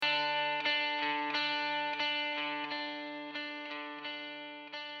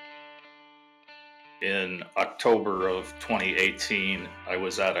In October of 2018, I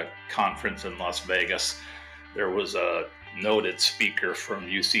was at a conference in Las Vegas. There was a noted speaker from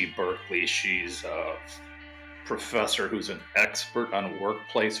UC Berkeley. She's a professor who's an expert on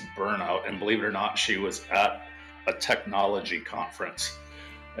workplace burnout. And believe it or not, she was at a technology conference.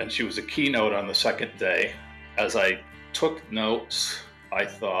 And she was a keynote on the second day. As I took notes, I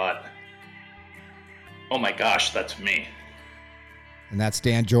thought, oh my gosh, that's me. And that's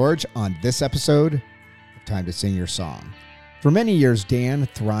Dan George on this episode of Time to Sing Your Song. For many years, Dan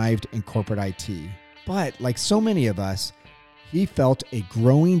thrived in corporate IT, but like so many of us, he felt a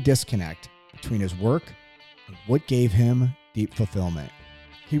growing disconnect between his work and what gave him deep fulfillment.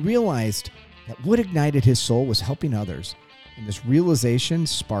 He realized that what ignited his soul was helping others, and this realization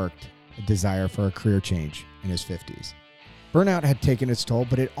sparked a desire for a career change in his 50s. Burnout had taken its toll,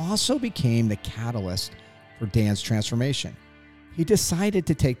 but it also became the catalyst for Dan's transformation. He decided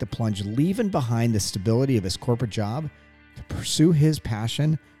to take the plunge, leaving behind the stability of his corporate job to pursue his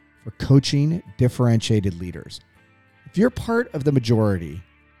passion for coaching differentiated leaders. If you're part of the majority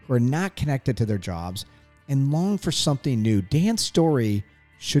who are not connected to their jobs and long for something new, Dan's story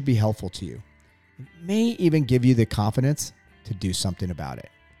should be helpful to you. It may even give you the confidence to do something about it.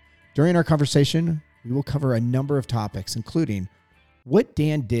 During our conversation, we will cover a number of topics, including what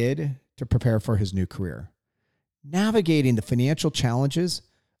Dan did to prepare for his new career, navigating the financial challenges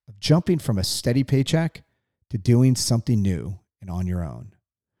of jumping from a steady paycheck to doing something new and on your own,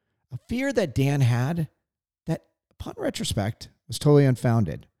 a fear that Dan had that, upon retrospect, was totally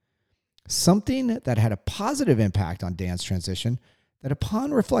unfounded, something that had a positive impact on Dan's transition that,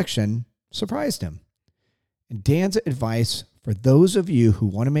 upon reflection, surprised him, and Dan's advice for those of you who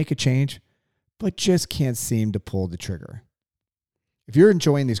want to make a change but just can't seem to pull the trigger. If you're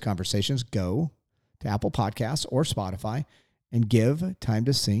enjoying these conversations, go to Apple Podcasts or Spotify and give Time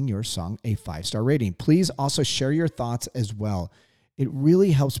to Sing Your Song a 5-star rating. Please also share your thoughts as well. It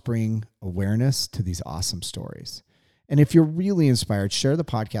really helps bring awareness to these awesome stories. And if you're really inspired, share the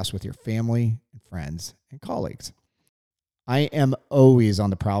podcast with your family and friends and colleagues. I am always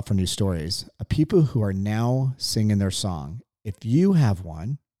on the prowl for new stories of people who are now singing their song. If you have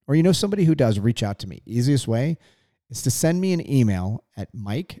one, or you know somebody who does, reach out to me. Easiest way is to send me an email at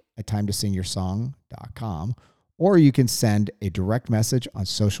mike@timetosingsoursong.com, or you can send a direct message on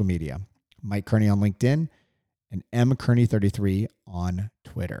social media. Mike Kearney on LinkedIn and mkearney33 on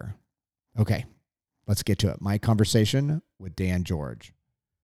Twitter. Okay, let's get to it. My conversation with Dan George.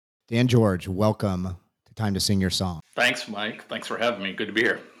 Dan George, welcome to Time to Sing Your Song. Thanks, Mike. Thanks for having me. Good to be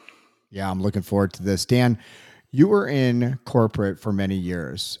here. Yeah, I'm looking forward to this. Dan, you were in corporate for many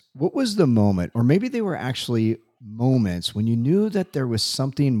years. What was the moment, or maybe they were actually moments, when you knew that there was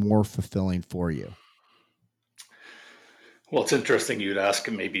something more fulfilling for you? Well, it's interesting you'd ask.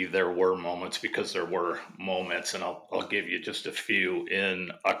 Maybe there were moments, because there were moments, and I'll give you just a few.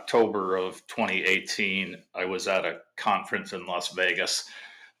 In October of 2018, I was at a conference in Las Vegas.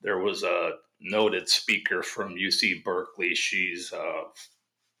 There was a noted speaker from UC Berkeley. She's a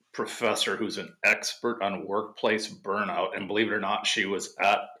professor who's an expert on workplace burnout. And believe it or not, she was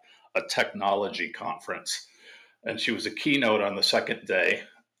at a technology conference. And she was a keynote on the second day.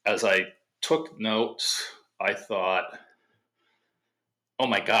 As I took notes, I thought, oh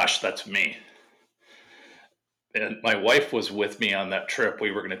my gosh, that's me. And my wife was with me on that trip.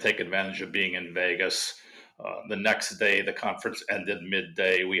 We were going to take advantage of being in Vegas. The next day, the conference ended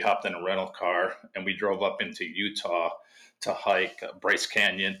midday. We hopped in a rental car and we drove up into Utah to hike Bryce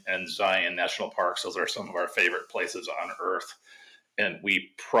Canyon and Zion National Parks. Those are some of our favorite places on earth. And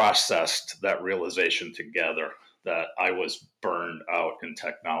we processed that realization together that I was burned out in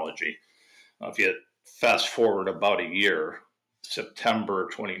technology. If you fast forward about a year, September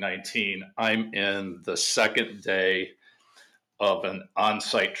 2019, I'm in the second day of an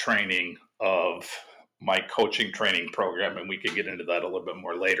on-site training of my coaching training program, and we could get into that a little bit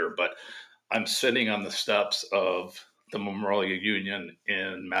more later. But I'm sitting on the steps of the Memorial Union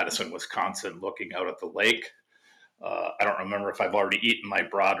in Madison, Wisconsin, looking out at the lake. I don't remember if I've already eaten my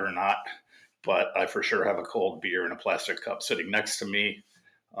brat or not, but I for sure have a cold beer in a plastic cup sitting next to me.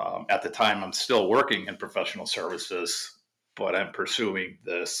 At the time, I'm still working in professional services, but I'm pursuing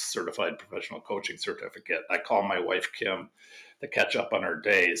this certified professional coaching certificate. I call my wife, Kim, to catch up on our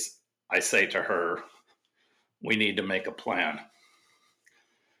days. I say to her, we need to make a plan.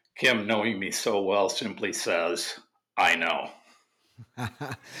 Kim, knowing me so well, simply says, I know.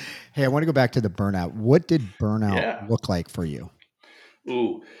 Hey, I want to go back to the burnout. What did burnout look like for you?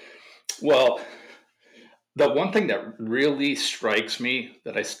 Well, the one thing that really strikes me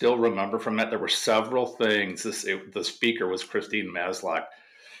that I still remember from that, there were several things. The speaker was Christine Maslach.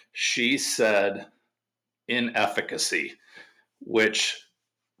 She said inefficacy, which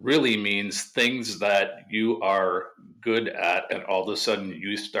really means things that you are good at and all of a sudden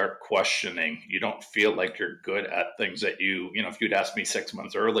you start questioning. You don't feel like you're good at things that if you'd asked me 6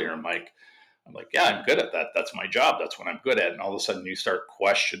 months earlier, Mike, I'm like, yeah, I'm good at that. That's my job. That's what I'm good at. And all of a sudden you start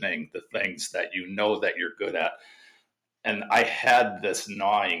questioning the things that you know that you're good at. And I had this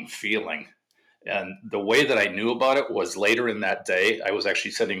gnawing feeling. And the way that I knew about it was later in that day. I was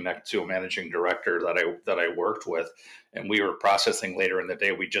actually sitting next to a managing director that I worked with, and we were processing later in the day.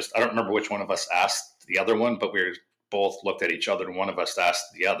 I don't remember which one of us asked the other one, but we both looked at each other, and one of us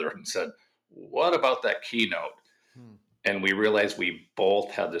asked the other and said, "What about that keynote?" And we realized we both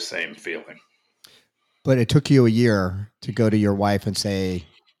had the same feeling. But it took you a year to go to your wife and say,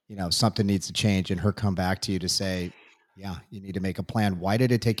 something needs to change, and her come back to you to say, yeah, you need to make a plan. Why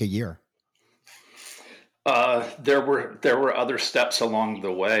did it take a year? There were other steps along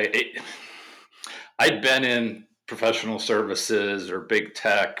the way. I'd been in professional services or big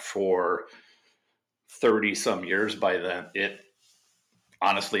tech for 30 some years by then.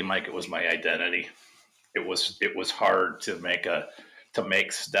 Honestly, Mike, it was my identity. It was hard to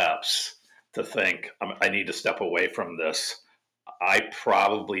make steps, to think I need to step away from this. I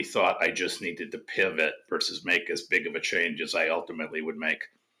probably thought I just needed to pivot versus make as big of a change as I ultimately would make.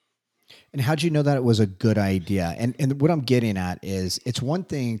 And how'd you know that it was a good idea? And what I'm getting at is, it's one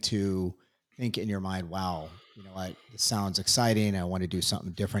thing to think in your mind, wow, this sounds exciting. I want to do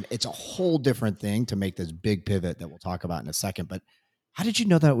something different. It's a whole different thing to make this big pivot that we'll talk about in a second. But how did you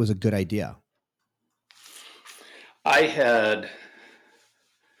know that it was a good idea? I had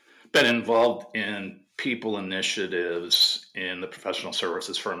been involved in people initiatives in the professional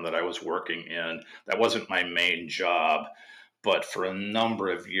services firm that I was working in. That wasn't my main job, but for a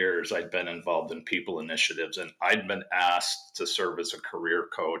number of years, I'd been involved in people initiatives, and I'd been asked to serve as a career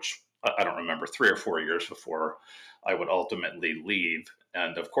coach. I don't remember, 3 or 4 years before I would ultimately leave.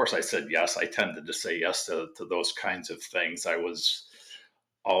 And of course, I said yes. I tended to say yes to those kinds of things. I was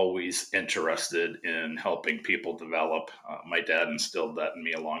always interested in helping people develop. My dad instilled that in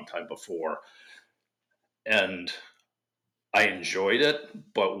me a long time before. And I enjoyed it.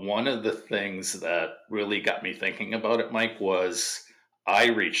 But one of the things that really got me thinking about it, Mike, was I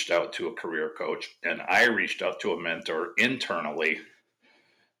reached out to a career coach and I reached out to a mentor internally.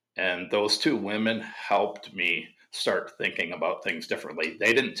 And those two women helped me start thinking about things differently.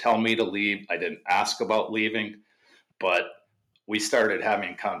 They didn't tell me to leave, I didn't ask about leaving, but we started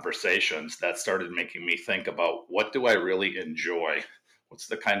having conversations that started making me think about, what do I really enjoy? What's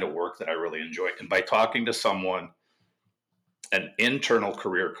the kind of work that I really enjoy? And by talking to someone, an internal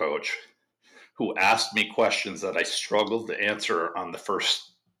career coach, who asked me questions that I struggled to answer in the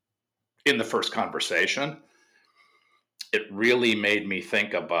first conversation, it really made me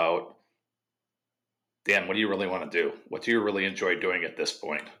think about, Dan, what do you really want to do? What do you really enjoy doing at this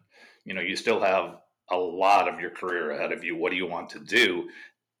point? You still have a lot of your career ahead of you. What do you want to do?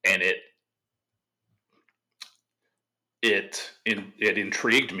 And it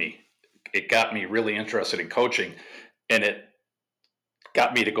intrigued me. It got me really interested in coaching, and it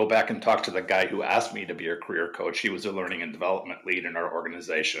got me to go back and talk to the guy who asked me to be a career coach. He was a learning and development lead in our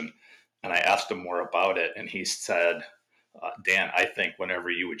organization, and I asked him more about it, and he said, Dan, I think whenever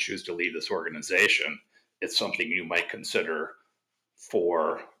you would choose to leave this organization, it's something you might consider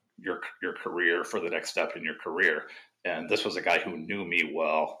for your career, for the next step in your career. And this was a guy who knew me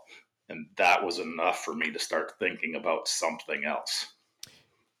well, and that was enough for me to start thinking about something else.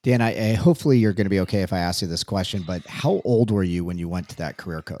 Dan, I hopefully you're going to be okay if I ask you this question, but how old were you when you went to that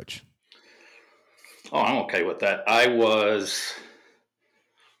career coach? Oh, I'm okay with that. I was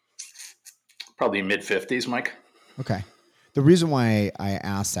probably mid-50s, Mike. Okay. The reason why I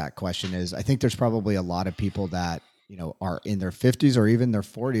asked that question is, I think there's probably a lot of people that, are in their 50s or even their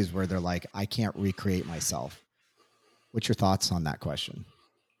 40s where they're like, I can't recreate myself. What's your thoughts on that question?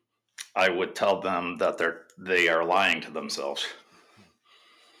 I would tell them that they are lying to themselves.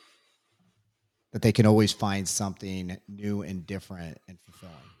 That they can always find something new and different and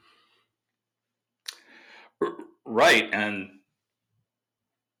fulfilling. Right. And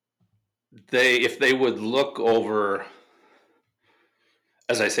if they would look over,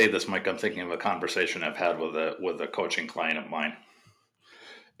 as I say this, Mike, I'm thinking of a conversation I've had with a coaching client of mine.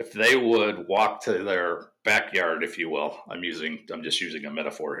 If they would walk to their backyard, if you will, I'm just using a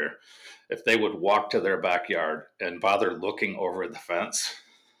metaphor here. If they would walk to their backyard and bother looking over the fence,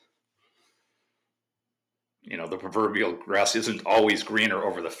 the proverbial grass isn't always greener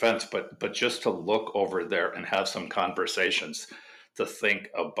over the fence, but just to look over there and have some conversations, to think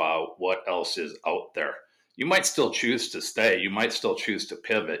about what else is out there. you might still choose to stay. You might still choose to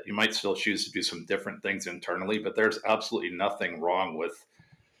pivot. You might still choose to do some different things internally, but there's absolutely nothing wrong with.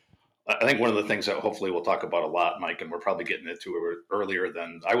 I think one of the things that hopefully we'll talk about a lot, Mike, and we're probably getting into it earlier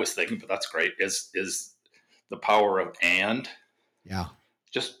than I was thinking, but that's great, is the power of and. Yeah.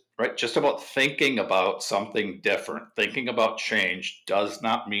 Just about thinking about something different, thinking about change does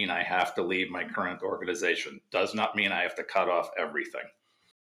not mean I have to leave my current organization, does not mean I have to cut off everything.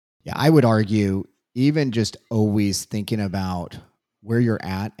 Yeah, I would argue even just always thinking about where you're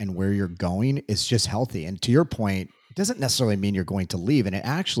at and where you're going is just healthy. And to your point, it doesn't necessarily mean you're going to leave, and it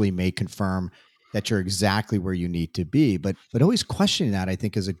actually may confirm that you're exactly where you need to be. But always questioning that, I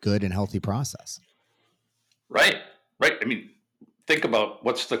think, is a good and healthy process. Right, right. I mean, think about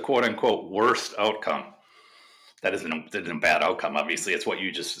what's the quote unquote worst outcome. That isn't a bad outcome. Obviously, it's what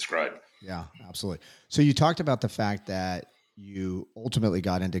you just described. Yeah, absolutely. So you talked about the fact that you ultimately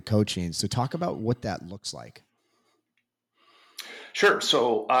got into coaching. So talk about what that looks like. Sure.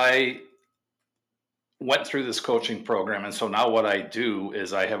 So I went through this coaching program. And so now what I do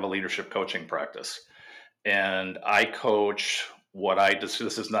is I have a leadership coaching practice. And I coach what I just,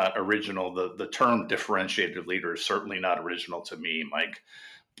 this is not original. The term differentiated leader is certainly not original to me, Mike,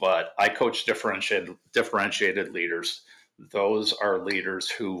 but I coach differentiated leaders. Those are leaders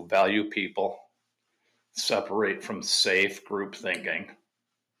who value people, separate from safe group thinking,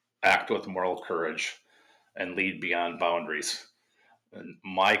 act with moral courage, and lead beyond boundaries. And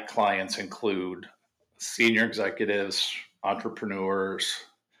my clients include senior executives, entrepreneurs,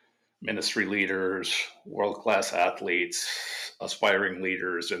 ministry leaders, world class athletes, aspiring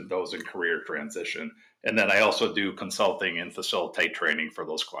leaders, and those in career transition. And then I also do consulting and facilitate training for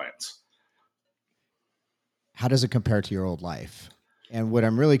those clients. How does it compare to your old life? And what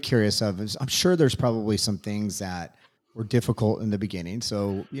I'm really curious of is I'm sure there's probably some things that were difficult in the beginning.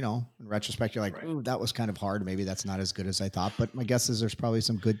 So, in retrospect, you're like, Right. ooh, that was kind of hard. Maybe that's not as good as I thought. But my guess is there's probably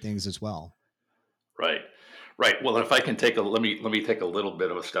some good things as well. Right. Right. Well, if I can take let me take a little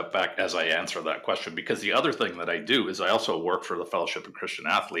bit of a step back as I answer that question, because the other thing that I do is I also work for the Fellowship of Christian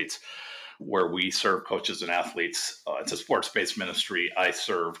Athletes, where we serve coaches and athletes. It's a sports-based ministry. I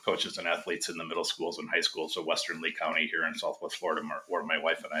serve coaches and athletes in the middle schools and high schools of Western Lee County here in Southwest Florida, where my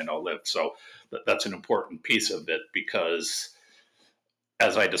wife and I now live. So that's an important piece of it, because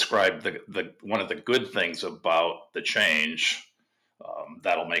as I described, the one of the good things about the change,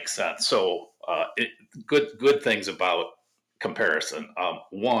 that'll make sense. So, good things about comparison.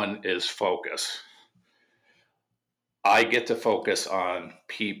 One is focus. I get to focus on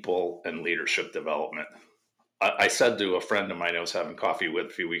people and leadership development. I said to a friend of mine I was having coffee with a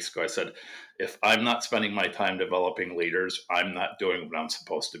few weeks ago, I said, if I'm not spending my time developing leaders, I'm not doing what I'm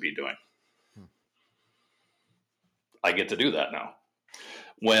supposed to be doing. I get to do that now.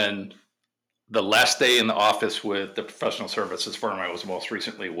 When the last day in the office with the professional services firm I was most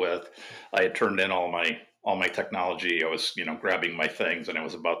recently with, I had turned in all my technology. I was, grabbing my things, and I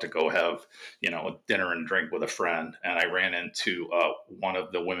was about to go have, dinner and drink with a friend. And I ran into one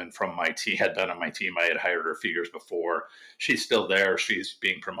of the women from my team, had been on my team. I had hired her a few years before. She's still there. She's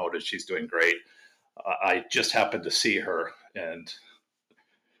being promoted. She's doing great. I just happened to see her, and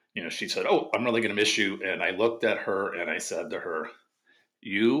she said, "Oh, I'm really going to miss you." And I looked at her and I said to her,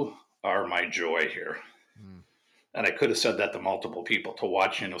 "You are my joy here." Mm. And I could have said that to multiple people, to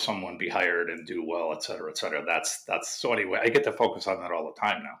watch, someone be hired and do well, et cetera, et cetera. That's so anyway, I get to focus on that all the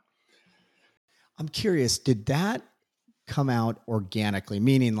time now. I'm curious, did that come out organically?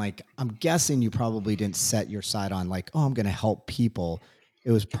 Meaning, like, I'm guessing you probably didn't set your sight on, like, oh, I'm going to help people.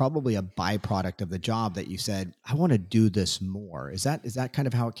 It was probably a byproduct of the job that you said, I want to do this more. Is that kind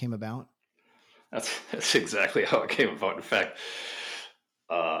of how it came about? That's exactly how it came about. In fact,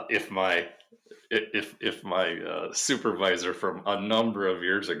 if my supervisor from a number of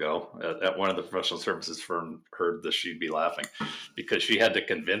years ago at one of the professional services firm heard this, she'd be laughing, because she had to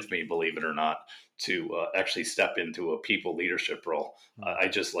convince me, believe it or not, to actually step into a people leadership role. Hmm. I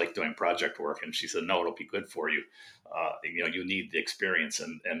just like doing project work, and she said, "No, it'll be good for you. You need the experience."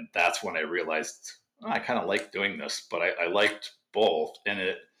 And that's when I realized, oh, I kind of like doing this, but I liked both, and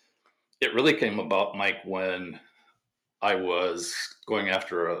it really came about, Mike, when I was going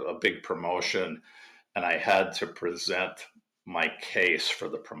after a big promotion, and I had to present my case for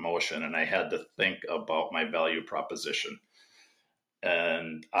the promotion, and I had to think about my value proposition.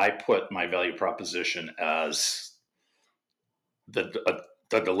 And I put my value proposition as the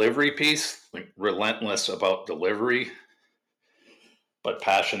delivery piece, like relentless about delivery, but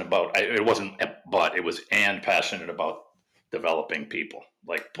passionate about, it wasn't, but it was, and passionate about developing people.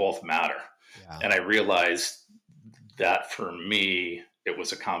 Like, both matter. Yeah. And I realized that for me, it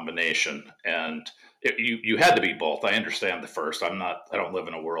was a combination, and you had to be both. I understand the first. I don't live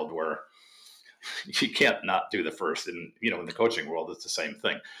in a world where you can't not do the first, and in the coaching world it's the same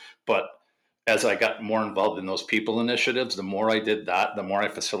thing. But as I got more involved in those people initiatives, the more I did that, the more I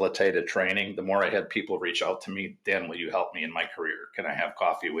facilitated training, the more I had people reach out to me. Dan, will you help me in my career? Can I have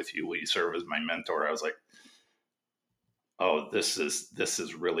coffee with you? Will you serve as my mentor? I was like, oh, this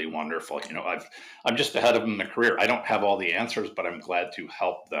is really wonderful. I'm just ahead of them in the career. I don't have all the answers, but I'm glad to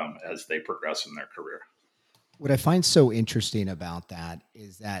help them as they progress in their career. What I find so interesting about that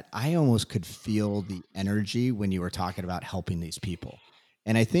is that I almost could feel the energy when you were talking about helping these people.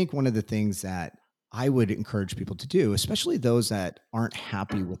 And I think one of the things that I would encourage people to do, especially those that aren't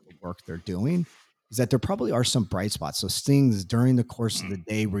happy with the work they're doing, is that there probably are some bright spots. Those things during the course of the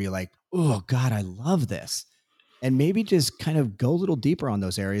day where you're like, oh God, I love this. And maybe just kind of go a little deeper on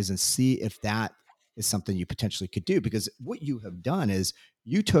those areas and see if that is something you potentially could do. Because what you have done is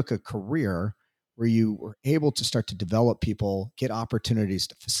you took a career where you were able to start to develop people, get opportunities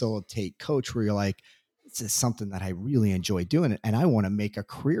to facilitate, coach, where you're like, this is something that I really enjoy doing and I want to make a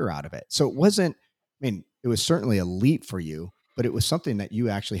career out of it. So it wasn't, it was certainly a leap for you, but it was something that you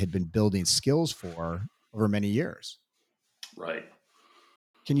actually had been building skills for over many years. Right.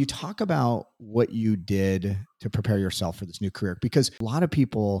 Can you talk about what you did to prepare yourself for this new career? Because a lot of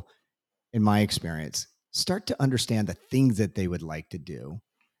people, in my experience, start to understand the things that they would like to do.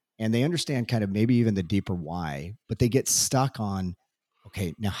 And they understand kind of maybe even the deeper why, but they get stuck on,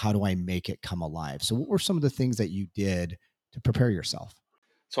 okay, now how do I make it come alive? So what were some of the things that you did to prepare yourself?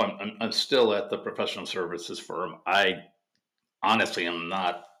 So I'm still at the professional services firm. I honestly am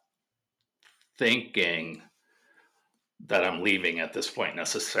not thinking that I'm leaving at this point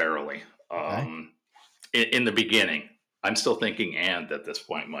necessarily. Okay. In the beginning, I'm still thinking and at this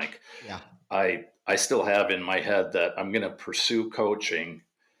point, Mike. Yeah. I still have in my head that I'm going to pursue coaching,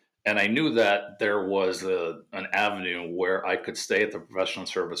 and I knew that there was an avenue where I could stay at the professional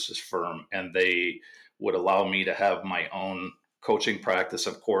services firm, and they would allow me to have my own coaching practice.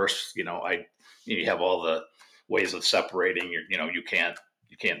 Of course, you have all the ways of separating. You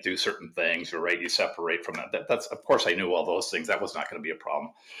can't do certain things, or right, you separate from that. That's, of course, I knew all those things. That was not going to be a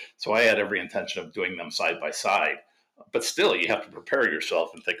problem. So I had every intention of doing them side by side. But still, you have to prepare yourself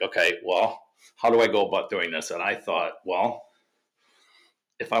and think, okay, well, how do I go about doing this? And I thought, well,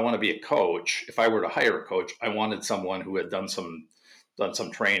 if I want to be a coach, if I were to hire a coach, I wanted someone who had done some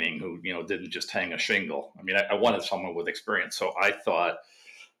training, who didn't just hang a shingle. I wanted someone with experience. So I thought,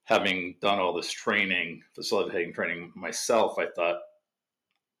 having done all this training, facilitating training myself, I thought,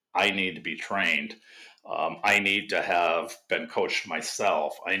 I need to be trained. I need to have been coached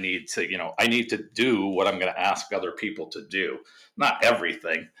myself. I need to do what I'm going to ask other people to do. Not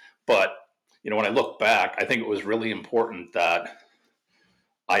everything, but when I look back, I think it was really important that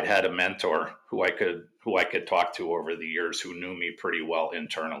I'd had a mentor who I could talk to over the years, who knew me pretty well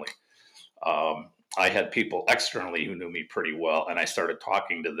internally. I had people externally who knew me pretty well, and I started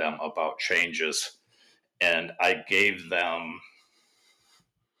talking to them about changes, and I gave them.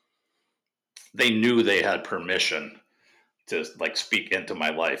 They knew they had permission to speak into my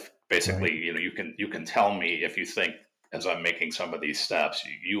life. Basically, right. You can tell me if you think, as I'm making some of these steps,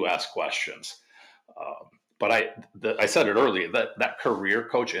 you ask questions. But I said it earlier, that career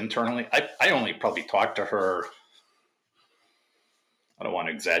coach internally, I only probably talked to her, I don't want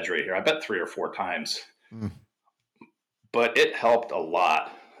to exaggerate here, I bet 3 or 4 times. But it helped a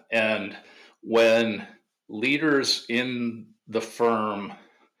lot. And when leaders in the firm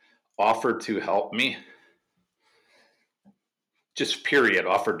offered to help me, just period,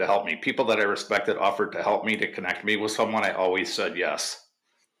 offered to help me, people that I respected offered to help me, to connect me with someone, I always said yes.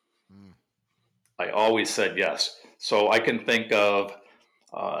 I always said yes. So I can think of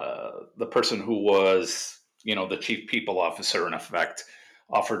the person who was, the chief people officer, in effect,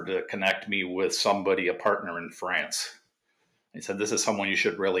 offered to connect me with somebody, a partner in France. He said, this is someone you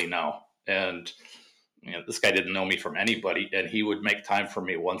should really know. And this guy didn't know me from anybody, and he would make time for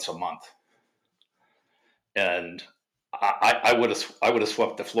me once a month. And I would have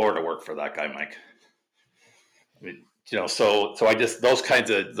swept the floor to work for that guy, Mike. So I just, those kinds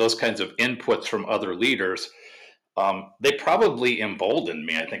of inputs from other leaders, they probably emboldened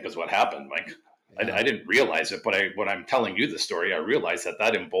me, I think, is what happened, Mike. Yeah. I didn't realize it, but when I'm telling you the story, I realized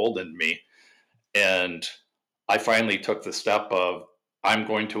that emboldened me. And I finally took the step of, I'm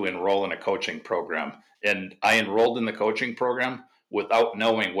going to enroll in a coaching program. And I enrolled in the coaching program without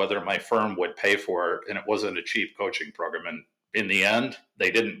knowing whether my firm would pay for it. And it wasn't a cheap coaching program. And in the end,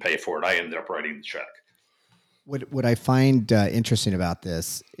 they didn't pay for it. I ended up writing the check. What I find interesting about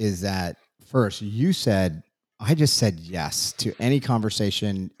this is that, first, you said, I just said yes to any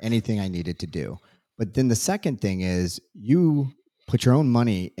conversation, anything I needed to do. But then the second thing is you put your own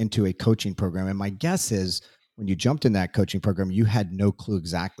money into a coaching program. And my guess is when you jumped in that coaching program, you had no clue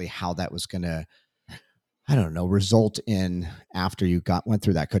exactly how that was going to, I don't know, result in after you went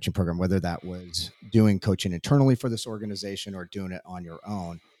through that coaching program, whether that was doing coaching internally for this organization or doing it on your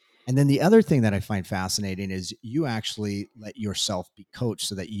own. And then the other thing that I find fascinating is you actually let yourself be coached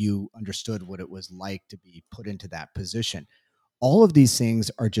so that you understood what it was like to be put into that position. All of these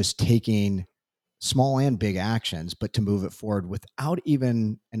things are just taking small and big actions, but to move it forward without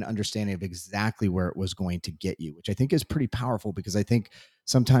even an understanding of exactly where it was going to get you, which I think is pretty powerful because I think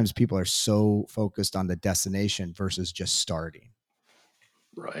sometimes people are so focused on the destination versus just starting.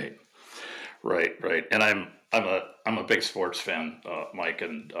 Right, right. And I'm a big sports fan, Mike,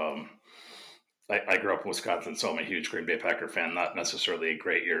 and I grew up in Wisconsin, so I'm a huge Green Bay Packer fan. Not necessarily a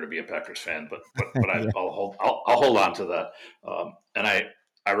great year to be a Packers fan, but Yeah. I'll hold on to that. And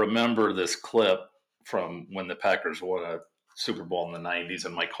I remember this clip from when the Packers won a Super Bowl in the '90s,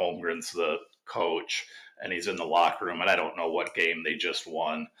 and Mike Holmgren's the coach, and he's in the locker room, and I don't know what game they just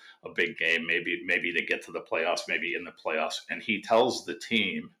won, a big game, maybe to get to the playoffs, maybe in the playoffs, and he tells the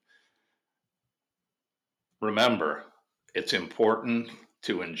team, remember, it's important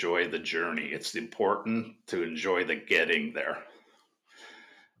to enjoy the journey. It's important to enjoy the getting there.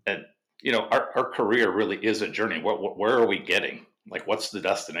 And, our career really is a journey. Where are we getting? Like, what's the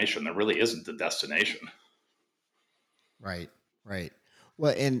destination? There really isn't a destination. Right. Right.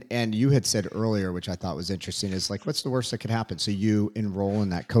 Well, and you had said earlier, which I thought was interesting, is like, what's the worst that could happen? So you enroll in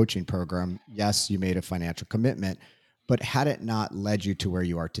that coaching program. Yes, you made a financial commitment, but had it not led you to where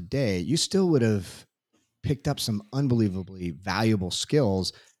you are today, you still would have picked up some unbelievably valuable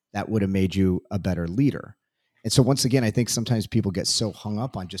skills that would have made you a better leader. And so once again, I think sometimes people get so hung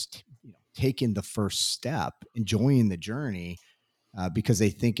up on just taking the first step, enjoying the journey, because they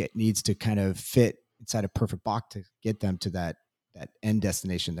think it needs to kind of fit inside a perfect box to get them to that end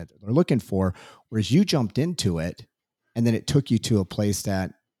destination that they're looking for. Whereas you jumped into it, and then it took you to a place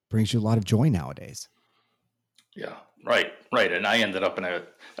that brings you a lot of joy nowadays. Yeah, right. And I ended up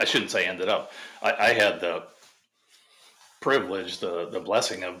I shouldn't say ended up, I had the privilege, the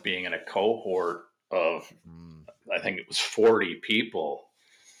blessing of being in a cohort of, Mm. I think it was 40 people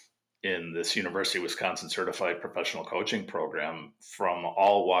in this University of Wisconsin certified professional coaching program from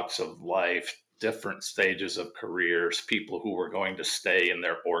all walks of life, different stages of careers, people who were going to stay in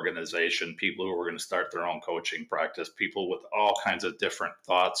their organization, people who were going to start their own coaching practice, people with all kinds of different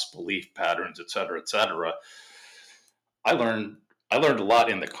thoughts, belief patterns, et cetera, et cetera. I learned I learned a lot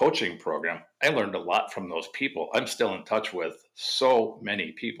in the coaching program. I learned a lot from those people. I'm still in touch with so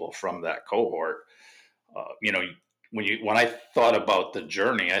many people from that cohort. You know, when I thought about the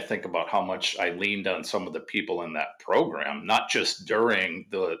journey, I think about how much I leaned on some of the people in that program, not just during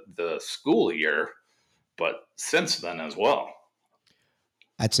the school year, but since then as well.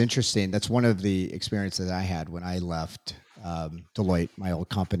 That's interesting. That's one of the experiences I had when I left Deloitte, my old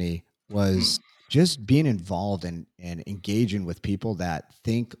company, Hmm. was just being involved and engaging with people that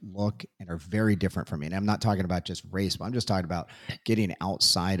think, look, and are very different from me. And I'm not talking about just race, but I'm just talking about getting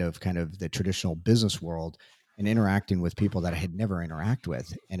outside of kind of the traditional business world and interacting with people that I had never interacted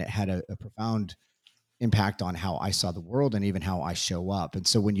with. And it had a profound impact on how I saw the world and even how I show up. And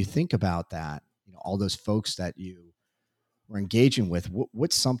so when you think about that, all those folks that you were engaging with,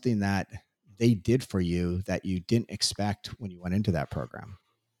 what's something that they did for you that you didn't expect when you went into that program?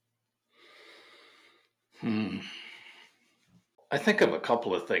 Hmm. I think of a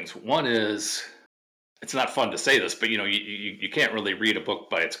couple of things. One is, it's not fun to say this, but you can't really read a book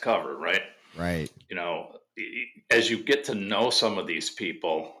by its cover, right? Right. You know, as you get to know some of these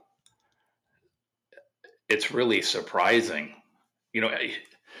people, it's really surprising. You know,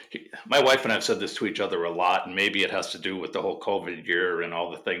 my wife and I have said this to each other a lot, and maybe it has to do with the whole COVID year and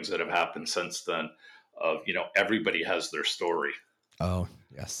all the things that have happened since then. Of everybody has their story, Oh,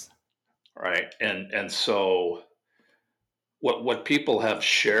 yes. right? And so what people have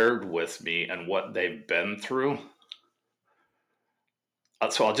shared with me and what they've been through.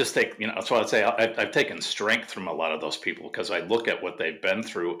 So I'll just take, that's why I'd say I've taken strength from a lot of those people because I look at what they've been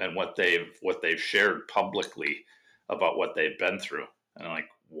through and what they've shared publicly about what they've been through, and I'm like,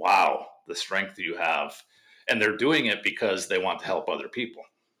 wow, the strength you have, and they're doing it because they want to help other people.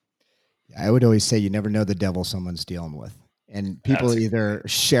 I would always say you never know the devil someone's dealing with. And people That's either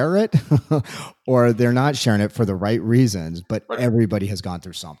share it or they're not sharing it for the right reasons, but right. everybody has gone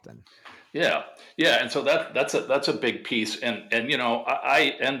through something. Yeah, yeah, and so that's a big piece, and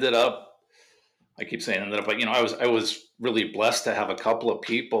I ended up. I keep saying that, but I was really blessed to have a couple of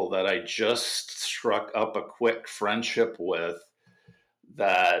people that I just struck up a quick friendship with.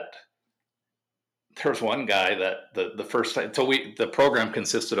 That there's one guy that the first time, so the program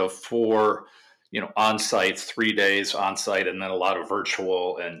consisted of four, on sites, 3 days on site, and then a lot of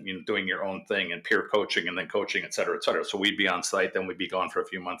virtual and doing your own thing and peer coaching and then coaching, et cetera, et cetera. So we'd be on site, then we'd be gone for a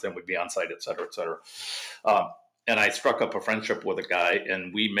few months, then we'd be on site, et cetera, et cetera. And I struck up a friendship with a guy,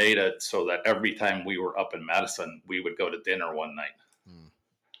 and we made it so that every time we were up in Madison, we would go to dinner one night. Mm.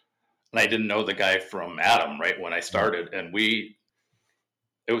 And I didn't know the guy from Adam, right, when I started, and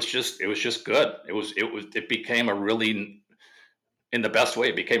it was just good. It became a really, in the best way,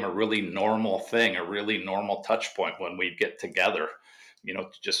 it became a really normal thing, a really normal touch point when we'd get together, to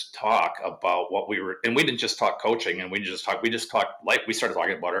just talk about what we were, and we didn't just talk coaching, and we just talked like we started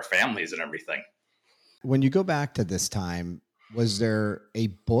talking about our families and everything. When you go back to this time, was there a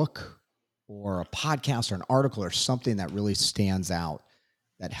book or a podcast or an article or something that really stands out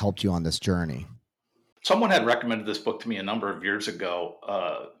that helped you on this journey? Someone had recommended this book to me a number of years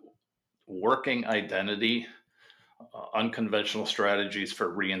ago, Working Identity, Unconventional Strategies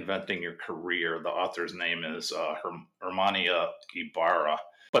for Reinventing Your Career. The author's name is Hermania Ibarra.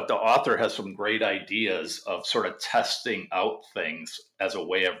 But the author has some great ideas of sort of testing out things as a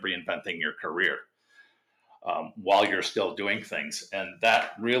way of reinventing your career. While you're still doing things. And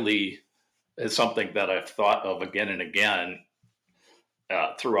that really is something that I've thought of again and again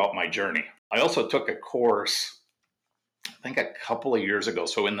throughout my journey. I also took a course, I think a couple of years ago.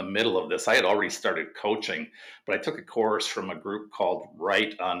 So in the middle of this, I had already started coaching, but I took a course from a group called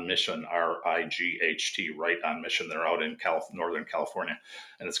Right on Mission, RIGHT, Right on Mission. They're out in Northern California,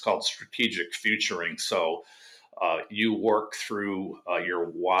 and it's called Strategic Futuring. So you work through your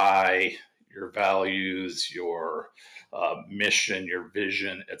why, your values, your mission, your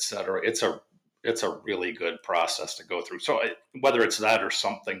vision, et cetera. It's a really good process to go through. So whether it's that or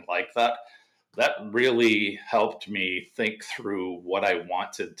something like that, that really helped me think through what I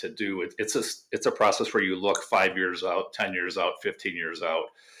wanted to do. It's a process where you look 5 years out, 10 years out, 15 years out,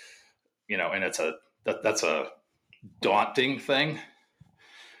 and that's a daunting thing.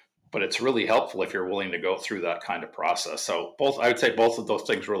 But it's really helpful if you're willing to go through that kind of process. So I would say both of those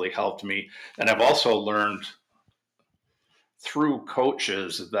things really helped me. And I've also learned through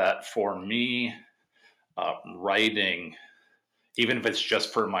coaches that for me, writing, even if it's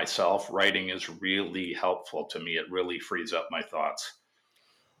just for myself, writing is really helpful to me. It really frees up my thoughts.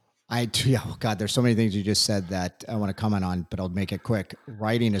 Oh God, there's so many things you just said that I want to comment on, but I'll make it quick.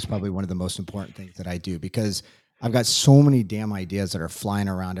 Writing is probably one of the most important things that I do because I've got so many damn ideas that are flying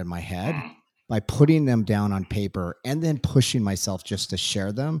around in my head. By putting them down on paper and then pushing myself just to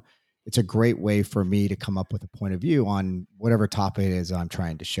share them, it's a great way for me to come up with a point of view on whatever topic it is I'm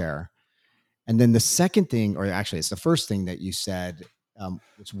trying to share. And then the second thing, or actually it's the first thing that you said,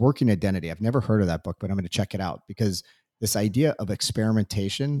 was Working Identity. I've never heard of that book, but I'm going to check it out because this idea of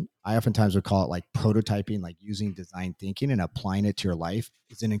experimentation, I oftentimes would call it like prototyping, like using design thinking and applying it to your life,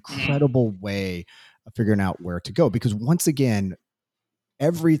 is an incredible way of figuring out where to go. Because once again,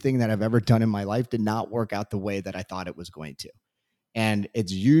 everything that I've ever done in my life did not work out the way that I thought it was going to. And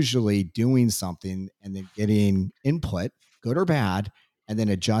it's usually doing something and then getting input, good or bad, and then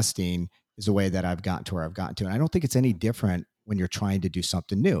adjusting is the way that I've gotten to where I've gotten to. And I don't think it's any different when you're trying to do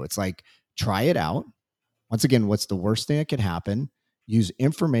something new. It's like, try it out. Once again, what's the worst thing that could happen? Use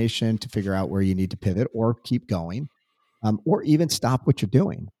information to figure out where you need to pivot or keep going, or even stop what you're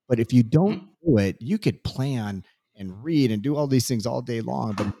doing. But if you don't do it, you could plan and read and do all these things all day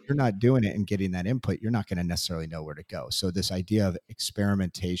long, but if you're not doing it and getting that input, you're not going to necessarily know where to go. So this idea of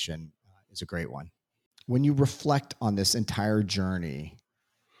experimentation is a great one. When you reflect on this entire journey,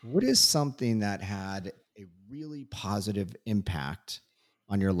 what is something that had a really positive impact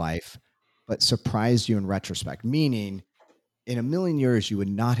on your life, but surprised you in retrospect? Meaning, in a million years, you would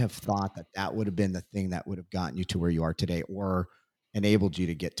not have thought that that would have been the thing that would have gotten you to where you are today or enabled you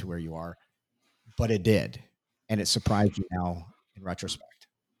to get to where you are, but it did. And it surprised you now in retrospect.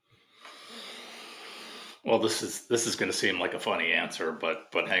 Well, this is going to seem like a funny answer, but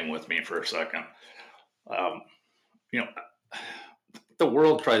hang with me for a second. The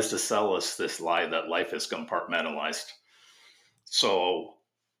world tries to sell us this lie that life is compartmentalized. So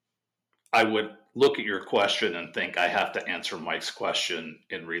I would look at your question and think I have to answer Mike's question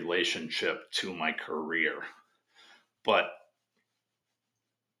in relationship to my career. But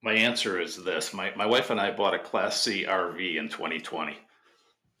my answer is this. My wife and I bought a Class C RV in 2020.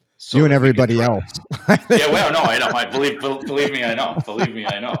 So you and everybody else. Yeah, well, no, I know. Believe me, I know. Believe me,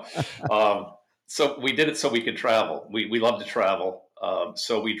 I know. So we did it so we could travel. We love to travel.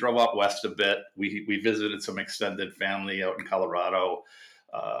 So we drove out west a bit. We visited some extended family out in Colorado.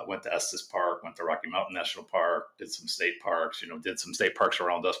 Went to Estes Park, went to Rocky Mountain National Park, did some state parks. Did some state parks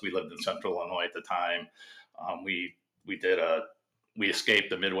around us. We lived in Central Illinois at the time. We did we escaped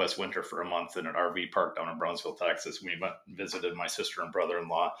the Midwest winter for a month in an RV park down in Brownsville, Texas. We went and visited my sister and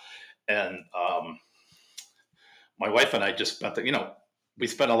brother-in-law, and my wife and I just spent we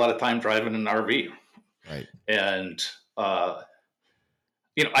spent a lot of time driving an RV, Right. and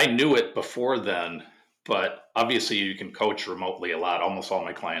I knew it before then, but obviously you can coach remotely a lot. Almost all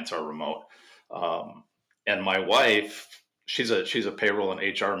my clients are remote. And my wife, she's a payroll and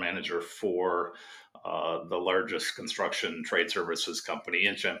HR manager for the largest construction trade services company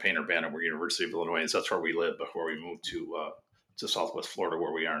in Champaign-Urbana, where University of Illinois is. That's where we lived before we moved to Southwest Florida,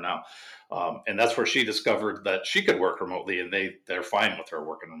 where we are now. And that's where she discovered that she could work remotely, and they're fine with her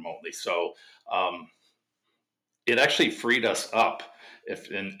working remotely. So it actually freed us up.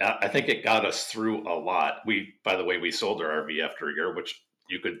 And I think it got us through a lot. By the way, we sold our RV after a year, which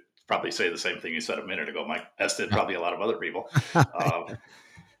you could probably say the same thing you said a minute ago, Mike, as did probably a lot of other people.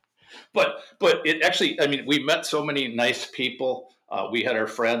 But it actually, we met so many nice people. We had our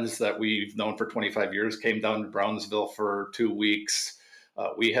friends that we've known for 25 years came down to Brownsville for 2 weeks.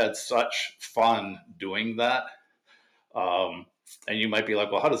 We had such fun doing that. And you might be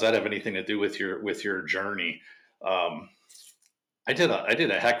like, well, how does that have anything to do with your journey? I did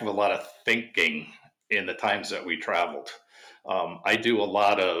a heck of a lot of thinking in the times that we traveled. I do a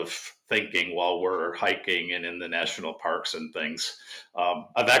lot of thinking while we're hiking and in the national parks and things.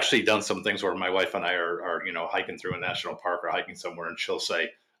 I've actually done some things where my wife and I are hiking through a national park or hiking somewhere, and she'll say,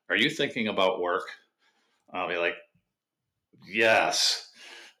 "Are you thinking about work?" I'll be like, "Yes."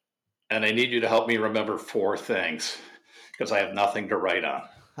 And I need you to help me remember 4 things because I have nothing to write on.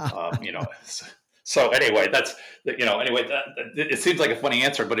 So anyway, it seems like a funny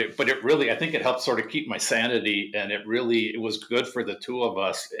answer, but it really, I think it helped sort of keep my sanity, and it was good for the two of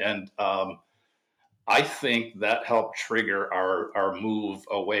us. And I think that helped trigger our move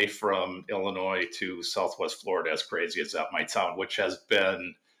away from Illinois to Southwest Florida, as crazy as that might sound, which has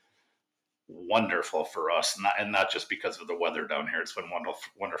been wonderful for us, and not just because of the weather down here. It's been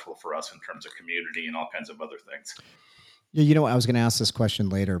wonderful for us in terms of community and all kinds of other things. Yeah, I was going to ask this question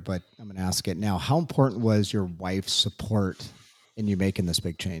later, but I'm going to ask it now. How important was your wife's support in you making this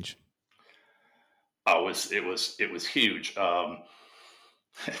big change? Oh, it was huge. My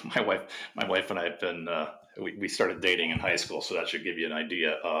wife and I have been we started dating in high school, so that should give you an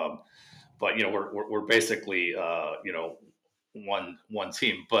idea. But we're basically one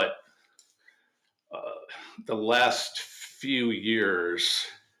team. But the last few years,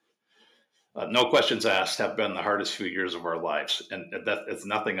 no questions asked, have been the hardest few years of our lives, and that it's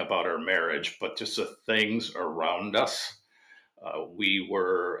nothing about our marriage, but just the things around us. We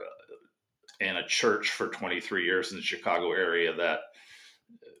were in a church for 23 years in the Chicago area that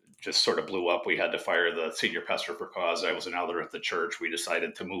just sort of blew up. We had to fire the senior pastor for cause. I was an elder at the church. We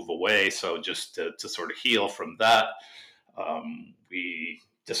decided to move away. So just to sort of heal from that, we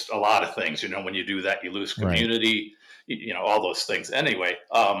just a lot of things, when you do that, you lose community, right. All those things. Anyway,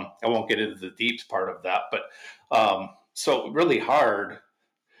 I won't get into the deep part of that, but so really hard.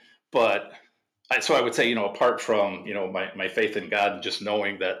 But so I would say, apart from, my faith in God and just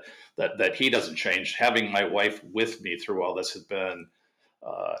knowing that he doesn't change, having my wife with me through all this has been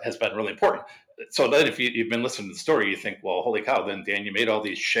really important. So then if you've been listening to the story, you think, well, holy cow, then Dan, you made all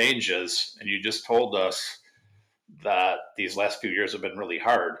these changes and you just told us that these last few years have been really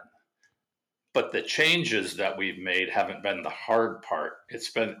hard. But the changes that we've made haven't been the hard part. It's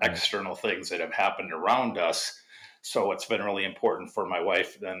been external things that have happened around us. So it's been really important for my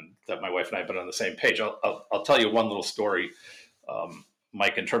wife and that my wife and I have been on the same page. I'll tell you one little story,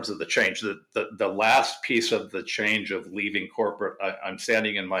 Mike, in terms of the change. The last piece of the change of leaving corporate, I'm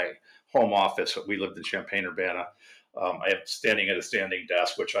standing in my home office. We lived in Champaign-Urbana. I am standing at a standing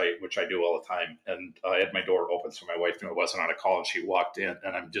desk, which I do all the time. And I had my door open so my wife knew I wasn't on a call, and she walked in,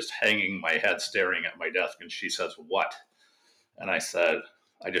 and I'm just hanging my head staring at my desk. And she says, "What?" And I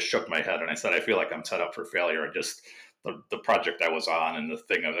just shook my head, and I said, "I feel like I'm set up for failure. The project I was on and the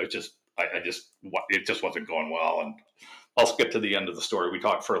thing, it just wasn't going well." And I'll skip to the end of the story. We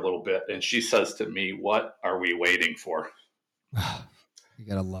talked for a little bit, and she says to me, "What are we waiting for?" You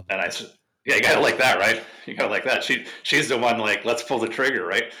gotta love it. And I said, "Yeah, you gotta like that, right? You gotta like that." She's the one like, let's pull the trigger,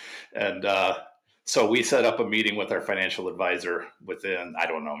 right? And so we set up a meeting with our financial advisor within, I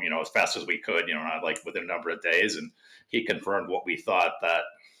don't know, as fast as we could, not like within a number of days, and he confirmed what we thought, that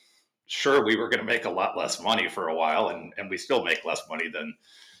sure, we were going to make a lot less money for a while, and we still make less money than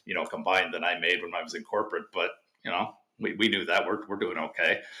combined than I made when I was in corporate, but we knew that we're doing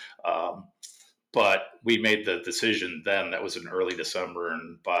okay. But we made the decision then. That was in early December,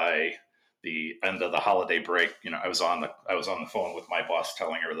 and by the end of the holiday break, I was on the phone with my boss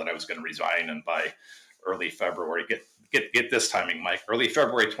telling her that I was going to resign, and by early February, get this timing, Mike, early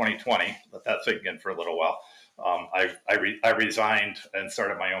February 2020, let that sink in for a little while. I resigned and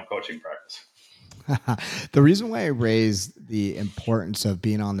started my own coaching practice. The reason why I raised the importance of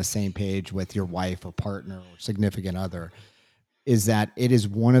being on the same page with your wife or partner or significant other is that it is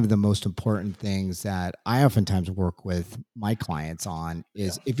one of the most important things that I oftentimes work with my clients on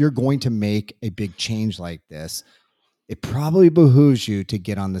is if you're going to make a big change like this, it probably behooves you to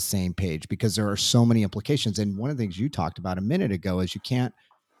get on the same page because there are so many implications. And one of the things you talked about a minute ago is you can't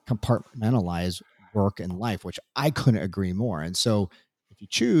compartmentalize work and life, which I couldn't agree more. And so if you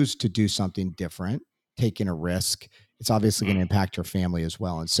choose to do something different, taking a risk, it's obviously going to impact your family as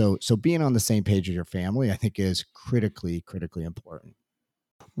well. And so being on the same page as your family, I think is critically important.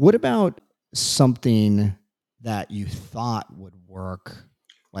 What about something that you thought would work?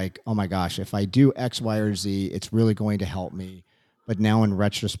 Like, oh my gosh, if I do X, Y, or Z, it's really going to help me. But now in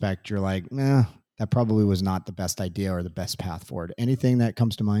retrospect, you're like, nah, that probably was not the best idea or the best path forward. Anything that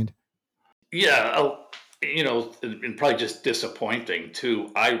comes to mind? Yeah, and probably just disappointing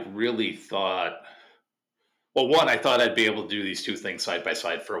too. I really thought, well, one, I thought I'd be able to do these two things side by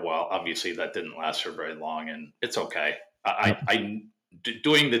side for a while. Obviously, that didn't last for very long, and it's okay. Yep.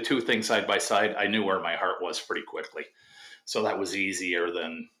 Doing the two things side by side, I knew where my heart was pretty quickly, so that was easier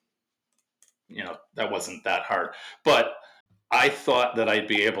than, that wasn't that hard. But I thought that I'd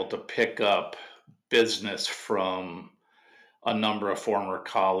be able to pick up business from a number of former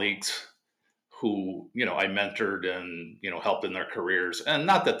colleagues who I mentored and helped in their careers. And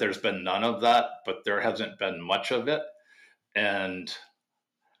not that there's been none of that, but there hasn't been much of it. And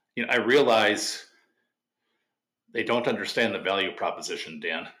I realize they don't understand the value proposition,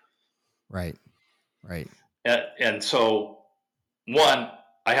 Dan. Right. And so, one,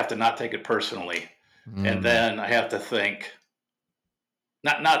 I have to not take it personally, and then I have to think.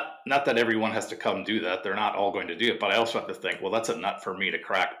 Not that everyone has to come do that. They're not all going to do it, but I also have to think, well, that's a nut for me to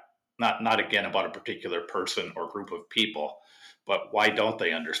crack. Not again about a particular person or group of people, but why don't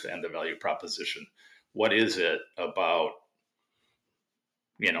they understand the value proposition? What is it about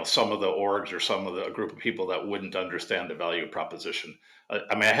some of the orgs or some of the group of people that wouldn't understand the value proposition?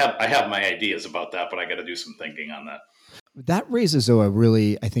 I mean, I have my ideas about that, but I got to do some thinking on that. That raises a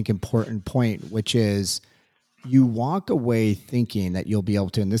really, I think, important point, which is you walk away thinking that you'll be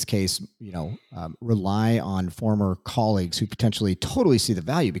able to, in this case, rely on former colleagues who potentially totally see the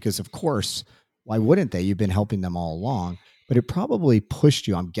value because, of course, why wouldn't they? You've been helping them all along, but it probably pushed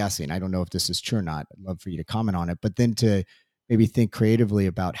you, I'm guessing. I don't know if this is true or not. I'd love for you to comment on it, but then to maybe think creatively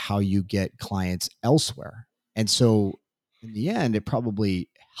about how you get clients elsewhere. And so in the end, it probably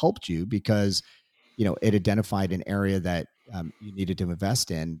helped you because, it identified an area that you needed to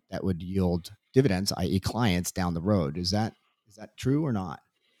invest in that would yield dividends, i.e. clients down the road. Is that true or not?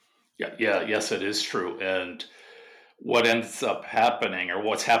 Yes, it is true. And what ends up happening, or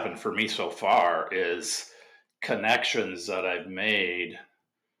what's happened for me so far, is connections that I've made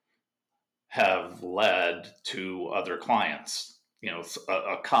have led to other clients.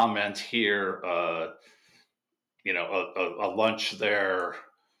 A comment here, a lunch there,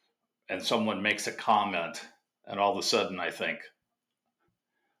 and someone makes a comment, and all of a sudden I think,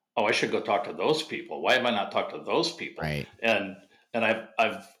 oh, I should go talk to those people. Why have I not talked to those people? Right. And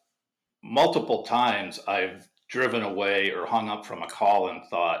I've multiple times I've driven away or hung up from a call and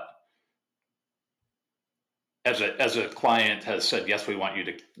thought, as a client has said, yes, we want you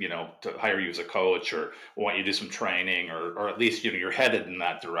to hire you as a coach, or we want you to do some training, or at least you're headed in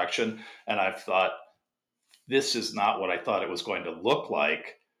that direction. And I've thought, this is not what I thought it was going to look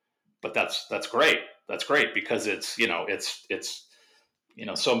like, but that's great. That's great because it's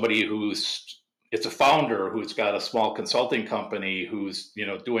somebody it's a founder who's got a small consulting company who's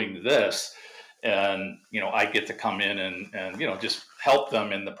doing this, and I get to come in and just help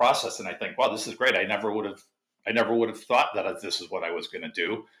them in the process. And I think, wow, this is great. I never would have thought that this is what I was going to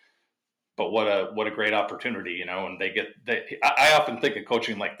do. But what a great opportunity, and I often think of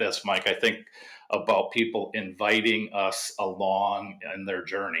coaching like this, Mike. I think about people inviting us along in their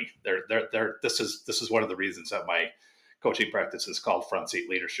journey. This is one of the reasons that my coaching practice is called Front Seat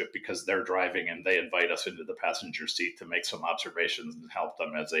Leadership, because they're driving and they invite us into the passenger seat to make some observations and help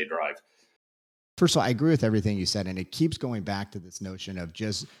them as they drive. First of all, I agree with everything you said, and it keeps going back to this notion of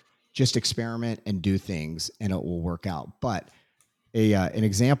just experiment and do things and it will work out. But an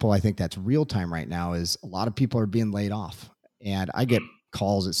example I think that's real time right now is a lot of people are being laid off, and I get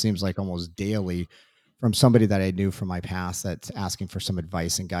calls, it seems like almost daily, from somebody that I knew from my past that's asking for some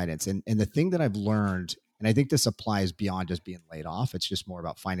advice and guidance. And the thing that I've learned, and I think this applies beyond just being laid off, it's just more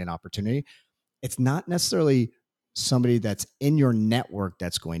about finding opportunity. It's not necessarily somebody that's in your network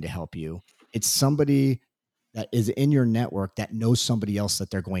that's going to help you. It's somebody that is in your network that knows somebody else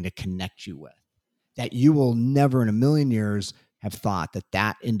that they're going to connect you with, that you will never in a million years have thought that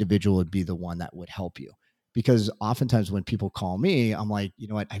that individual would be the one that would help you. Because oftentimes when people call me, I'm like, you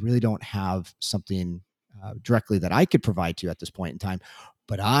know what, I really don't have something directly that I could provide to you at this point in time,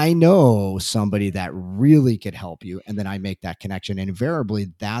 but I know somebody that really could help you. And then I make that connection. And invariably,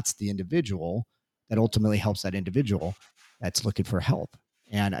 that's the individual that ultimately helps that individual that's looking for help.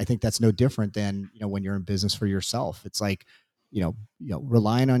 And I think that's no different than, when you're in business for yourself. It's like,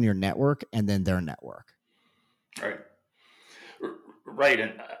 relying on your network and then their network. Right. Right.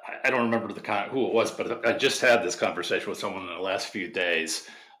 And I don't remember who it was, but I just had this conversation with someone in the last few days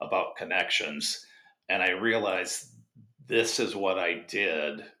about connections. And I realized this is what I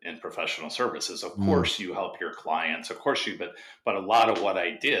did in professional services. Of course, you help your clients, of course but a lot of what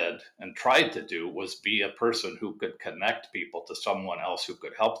I did and tried to do was be a person who could connect people to someone else who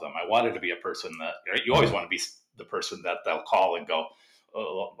could help them. I wanted to be a person that, right, you always want to be the person that they'll call and go,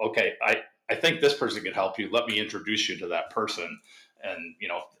 oh, okay, I think this person could help you. Let me introduce you to that person. And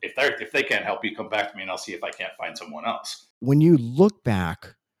if they can't help you, come back to me and I'll see if I can't find someone else. When you look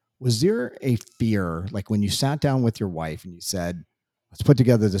back, was there a fear, like when you sat down with your wife and you said, let's put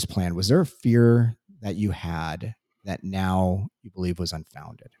together this plan, was there a fear that you had that now you believe was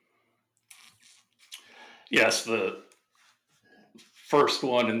unfounded? Yes, the first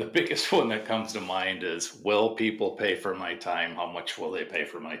one and the biggest one that comes to mind is, will people pay for my time? How much will they pay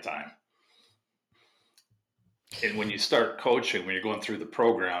for my time? And when you start coaching, when you're going through the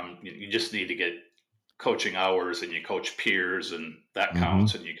program, you just need to get coaching hours and you coach peers and that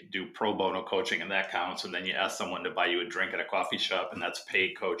counts. And you can do pro bono coaching and that counts. And then you ask someone to buy you a drink at a coffee shop and that's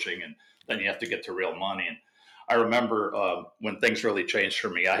paid coaching. And then you have to get to real money. And I remember when things really changed for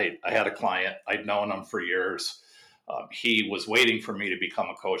me, I had a client, I'd known him for years. He was waiting for me to become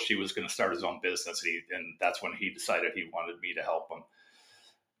a coach. He was going to start his own business. And that's when he decided he wanted me to help him.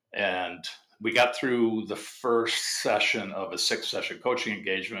 And we got through the first session of a 6-session coaching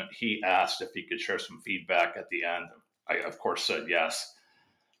engagement. He asked if he could share some feedback at the end. I, of course, said yes.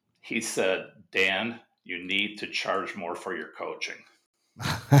 He said, Dan, you need to charge more for your coaching.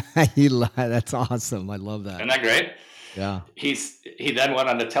 That's awesome. I love that. Isn't that great? Yeah. He then went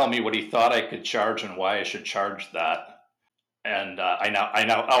on to tell me what he thought I could charge and why I should charge that. And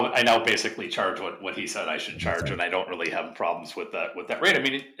I now basically charge what he said I should charge, and I don't really have problems with that rate. I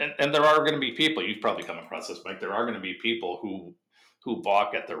mean, and there are going to be people, you've probably come across this, Mike. There are going to be people who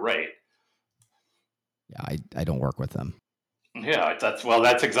balk at the rate. Yeah, I don't work with them. Yeah, that's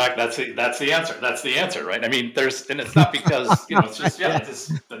the answer. That's the answer, right? I mean, and it's not because it's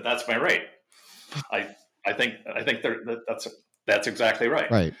just that's my rate. I think that's exactly right.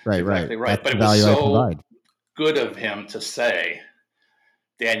 Right. Exactly right. That's but it the value was I so provide. good of him to say,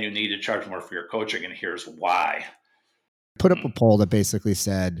 Dan, you need to charge more for your coaching, and here's why. Put up a poll that basically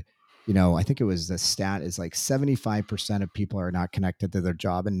said, I think it was the stat is like 75% of people are not connected to their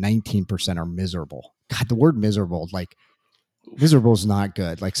job and 19% are miserable. God, the word miserable, like miserable is not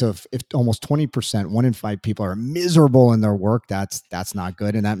good. Like, so if almost 20%, 1 in 5 people are miserable in their work, that's not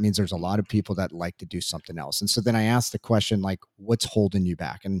good. And that means there's a lot of people that like to do something else. And so then I asked the question, like, what's holding you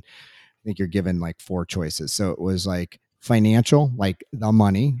back? And I think you're given like 4 choices. So it was like financial, like the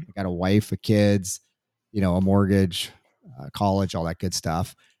money. I got a wife, a kids, a mortgage, college, all that good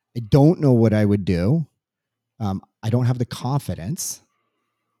stuff. I don't know what I would do. I don't have the confidence.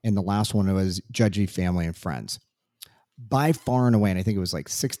 And the last one was judgy family and friends. By far and away, and I think it was like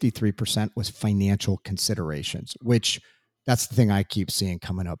 63% was financial considerations, which that's the thing I keep seeing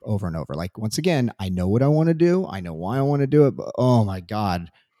coming up over and over. Like, once again, I know what I want to do. I know why I want to do it, but oh my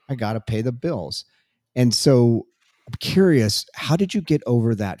God, I got to pay the bills. And so I'm curious, how did you get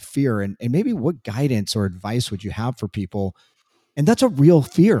over that fear? And maybe what guidance or advice would you have for people? And that's a real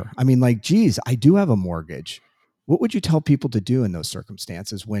fear. I mean, like, geez, I do have a mortgage. What would you tell people to do in those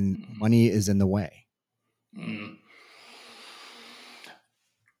circumstances when money is in the way?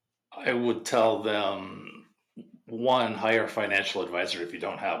 I would tell them, one, hire a financial advisor if you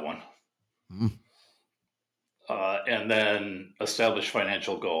don't have one. And then establish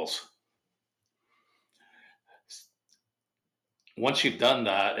financial goals. Once you've done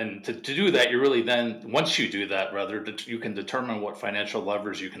that, and to do that, once you do that, rather, you can determine what financial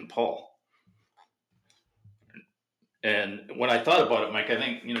levers you can pull. And when I thought about it, Mike, I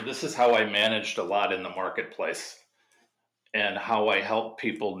think, this is how I managed a lot in the marketplace and how I help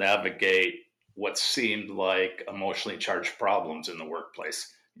people navigate what seemed like emotionally charged problems in the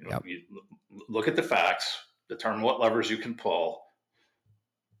workplace. Yep. You look at the facts, determine what levers you can pull,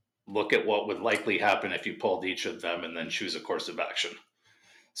 look at what would likely happen if you pulled each of them, and then choose a course of action.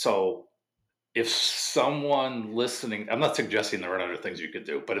 So if someone listening, I'm not suggesting there aren't other things you could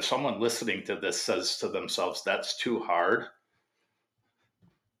do, but if someone listening to this says to themselves, that's too hard,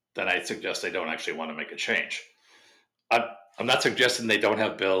 then I suggest they don't actually want to make a change. I'm, I'm not suggesting they don't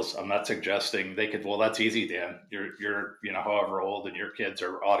have bills. I'm not suggesting they could, well, that's easy, Dan. You're, however old and your kids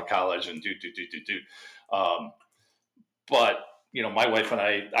are out of college and do. Um, but, my wife and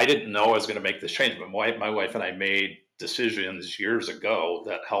I didn't know I was going to make this change, but my wife and I made decisions years ago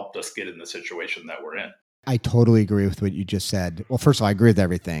that helped us get in the situation that we're in. I totally agree with what you just said. Well, first of all, I agree with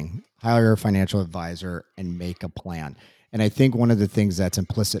everything. Hire a financial advisor and make a plan. And I think one of the things that's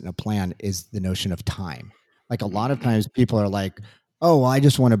implicit in a plan is the notion of time. Like a lot of times people are like, oh, well, I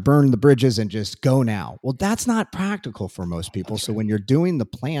just want to burn the bridges and just go now. Well, that's not practical for most people. So when you're doing the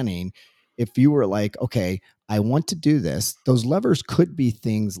planning, if you were like, okay, I want to do this, those levers could be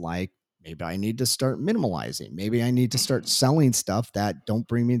things like, maybe I need to start minimalizing. Maybe I need to start selling stuff that don't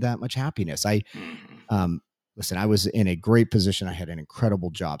bring me that much happiness. Listen, I was in a great position. I had an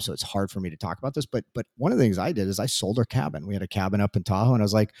incredible job, so it's hard for me to talk about this. But one of the things I did is I sold our cabin. We had a cabin up in Tahoe, and I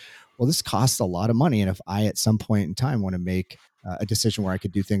was like, well, this costs a lot of money. And if I at some point in time want to make a decision where I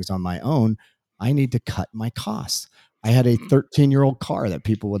could do things on my own, I need to cut my costs. I had a 13-year-old car that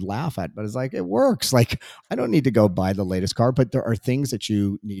people would laugh at, but it's like, it works. Like, I don't need to go buy the latest car, but there are things that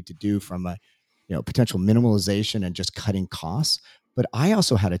you need to do from a potential minimalization and just cutting costs. But I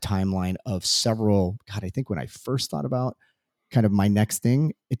also had a timeline of several, God, I think when I first thought about kind of my next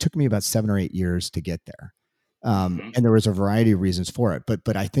thing, it took me about 7 or 8 years to get there. And there was a variety of reasons for it.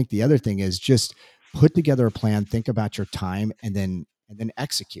 But I think the other thing is just put together a plan, think about your time, and then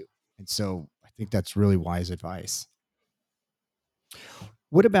execute. And so I think that's really wise advice.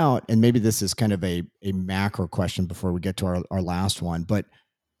 What about, and maybe this is kind of a macro question before we get to our last one, but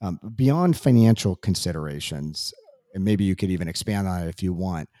beyond financial considerations, and maybe you could even expand on it if you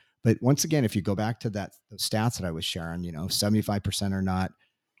want. But once again, if you go back to those stats that I was sharing, 75% are not,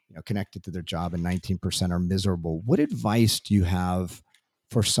 connected to their job and 19% are miserable. What advice do you have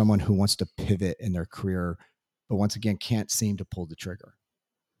for someone who wants to pivot in their career, but once again, can't seem to pull the trigger?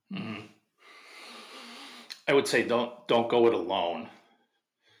 I would say don't go it alone.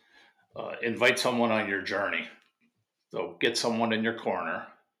 Invite someone on your journey. So get someone in your corner.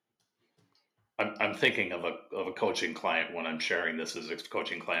 I'm thinking of a coaching client when I'm sharing this as a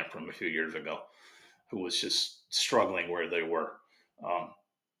coaching client from a few years ago who was just struggling where they were.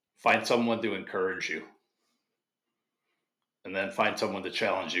 Find someone to encourage you, and then find someone to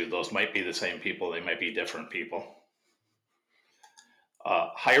challenge you. Those might be the same people. They might be different people.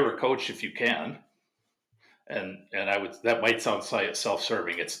 Hire a coach if you can. And I would, that might sound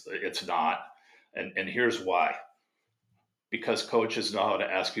self-serving. It's not. And here's why. Because coaches know how to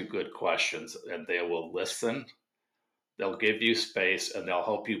ask you good questions, and they will listen. They'll give you space, and they'll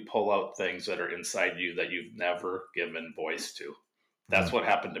help you pull out things that are inside you that you've never given voice to. That's what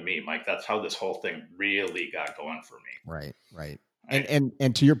happened to me, Mike. That's how this whole thing really got going for me. Right.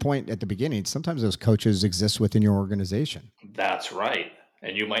 And to your point at the beginning, sometimes those coaches exist within your organization. That's right.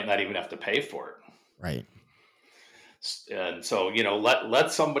 And you might not even have to pay for it. Right. And so,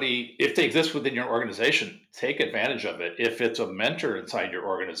 let somebody, if they exist within your organization, take advantage of it. If it's a mentor inside your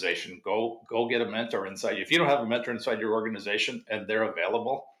organization, go get a mentor inside you. If you don't have a mentor inside your organization and they're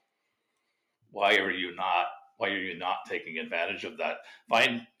available, why are you not taking advantage of that?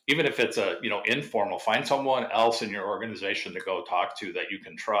 Even if it's informal, find someone else in your organization to go talk to that you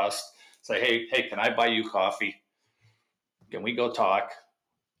can trust. Say, hey, can I buy you coffee? Can we go talk?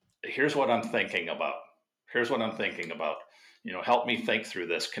 Here's what I'm thinking about. Help me think through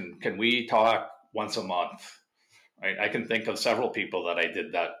this. Can we talk once a month? Right? I can think of several people that I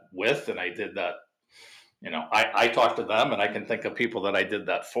did that with, and I did that. I talked to them, and I can think of people that I did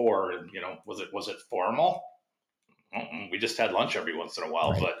that for. And was it formal? We just had lunch every once in a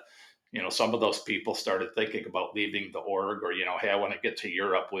while, right. But some of those people started thinking about leaving the org, or hey, I want to get to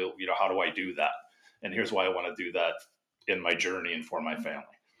Europe. Well, how do I do that? And here's why I want to do that in my journey and for my family.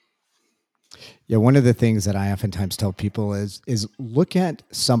 Yeah, one of the things that I oftentimes tell people is look at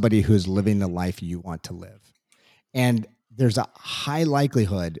somebody who's living the life you want to live. And there's a high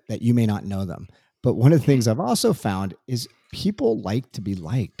likelihood that you may not know them. But one of the things I've also found is people like to be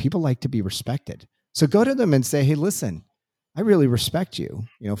liked. People like to be respected. So go to them and say, hey, listen, I really respect you,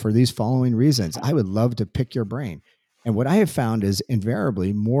 for these following reasons. I would love to pick your brain. And what I have found is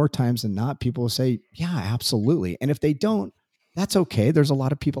invariably more times than not, people will say, yeah, absolutely. And if they don't, that's okay. There's a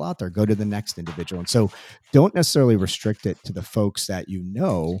lot of people out there. Go to the next individual. And so don't necessarily restrict it to the folks that you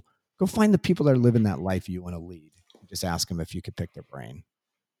know. Go find the people that are living that life you want to lead. Just ask them if you could pick their brain.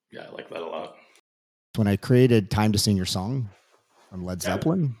 Yeah, I like that a lot. When I created Time to Sing Your Song from Led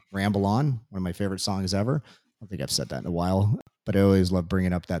Zeppelin, Ramble On, one of my favorite songs ever. I don't think I've said that in a while, but I always love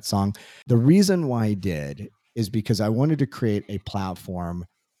bringing up that song. The reason why I did is because I wanted to create a platform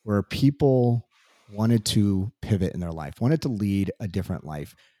where people wanted to pivot in their life, wanted to lead a different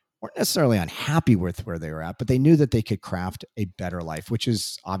life, weren't necessarily unhappy with where they were at, but they knew that they could craft a better life, which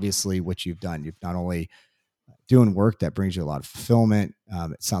is obviously what you've done. You've not only doing work that brings you a lot of fulfillment.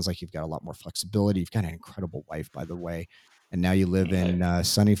 It sounds like you've got a lot more flexibility. You've got an incredible wife, by the way, and now you live in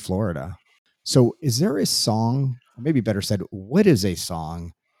sunny Florida. So is there a song, or maybe better said, what is a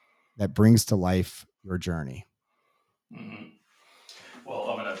song that brings to life your journey? Mm-hmm. Well,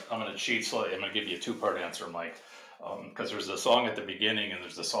 I'm gonna cheat slightly. I'm gonna give you a two-part answer, Mike, because there's a song at the beginning and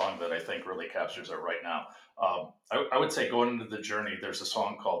there's a song that I think really captures it right now. I would say going into the journey, there's a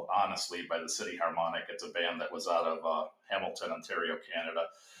song called "Honestly" by the City Harmonic. It's a band that was out of Hamilton, Ontario, Canada.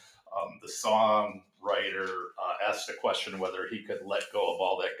 The songwriter asked the question whether he could let go of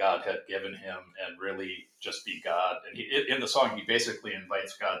all that God had given him and really just be God. And in the song, he basically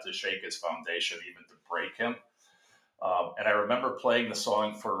invites God to shake his foundation, even to break him. And I remember playing the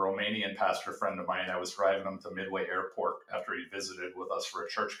song for a Romanian pastor friend of mine. I was driving him to Midway Airport after he visited with us for a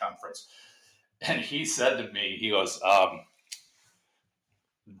church conference. And he said to me, he goes,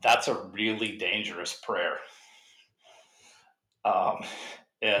 that's a really dangerous prayer.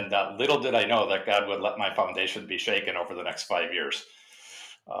 And little did I know that God would let my foundation be shaken over the next 5 years.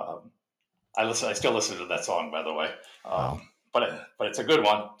 I still listen to that song, by the way. Wow. But it's a good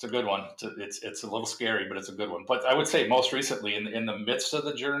one. It's a good one. It's a little scary, but it's a good one. But I would say most recently, in the midst of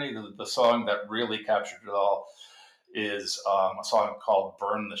the journey, the song that really captured it all is a song called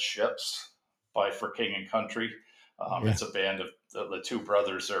 "Burn the Ships" by For King and Country. It's a band of the two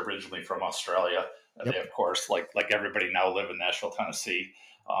brothers. They're originally from Australia. They, of course, like everybody now, live in Nashville, Tennessee.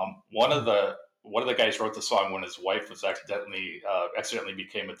 One of the guys wrote the song when his wife was accidentally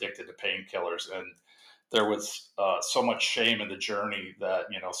became addicted to painkillers, and there was so much shame in the journey that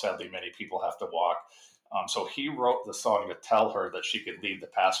sadly many people have to walk. So he wrote the song to tell her that she could leave the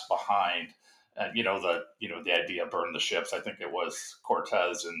past behind. And the idea of burn the ships. I think it was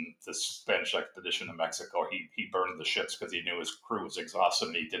Cortez in the Spanish expedition to Mexico. He burned the ships because he knew his crew was exhausted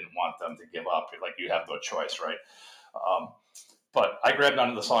and he didn't want them to give up. Like, you have no choice, right? But I grabbed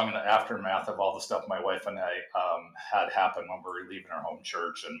onto the song in the aftermath of all the stuff my wife and I had happen when we were leaving our home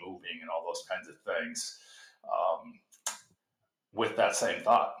church and moving and all those kinds of things, with that same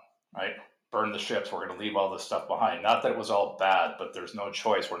thought, right? Burn the ships. We're going to leave all this stuff behind. Not that it was all bad, but there's no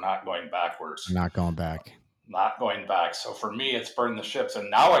choice. We're not going backwards. Not going back. Not going back. So for me, it's burn the ships.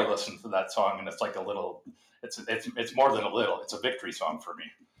 And now I listen to that song, and it's like a little. It's more than a little. It's a victory song for me.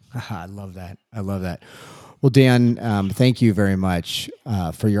 I love that. I love that. Well, Dan, thank you very much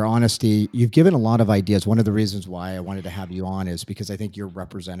for your honesty. You've given a lot of ideas. One of the reasons why I wanted to have you on is because I think you're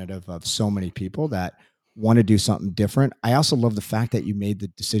representative of so many people that want to do something different. I also love the fact that you made the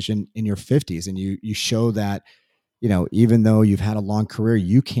decision in your 50s, and you show that, even though you've had a long career,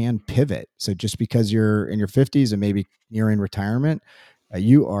 you can pivot. So just because you're in your 50s and maybe nearing retirement,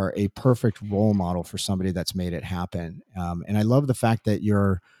 you are a perfect role model for somebody that's made it happen. And I love the fact that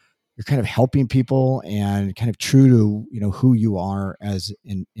you're kind of helping people and kind of true to, who you are as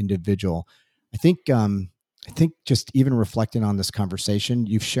an individual. I think just even reflecting on this conversation,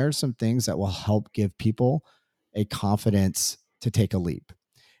 you've shared some things that will help give people a confidence to take a leap.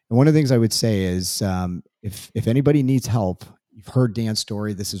 And one of the things I would say is, if anybody needs help, you've heard Dan's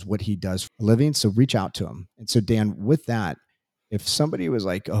story. This is what he does for a living. So reach out to him. And so, Dan, with that, if somebody was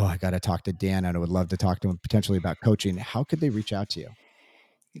like, oh, I got to talk to Dan and I would love to talk to him potentially about coaching, how could they reach out to you?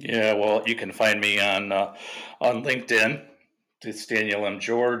 Yeah, well, you can find me on LinkedIn. It's Daniel M.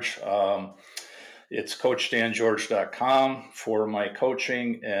 George. It's CoachDanGeorge.com for my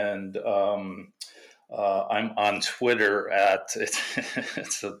coaching, and I'm on Twitter at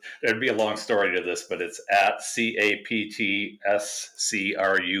there'd be a long story to this, but it's at CAPTSCRUB,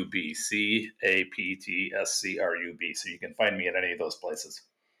 CAPTSCRUB. So you can find me at any of those places.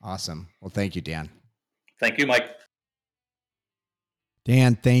 Awesome. Well, thank you, Dan. Thank you, Mike.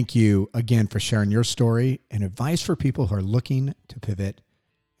 Dan, thank you again for sharing your story and advice for people who are looking to pivot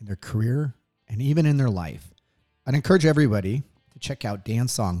in their career and even in their life. I'd encourage everybody to check out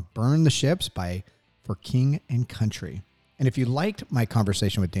Dan's song, Burn the Ships by For King and Country. And if you liked my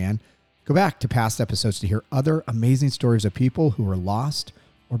conversation with Dan, go back to past episodes to hear other amazing stories of people who were lost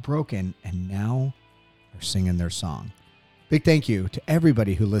or broken and now are singing their song. Big thank you to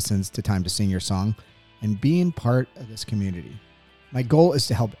everybody who listens to Time to Sing Your Song and being part of this community. My goal is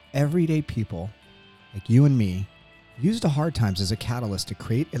to help everyday people like you and me use the hard times as a catalyst to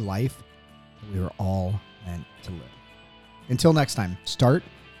create a life that we were all meant to live. Until next time, start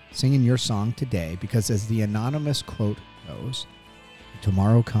singing your song today, because as the anonymous quote goes, when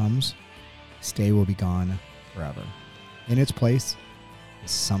tomorrow comes, this day will be gone forever. In its place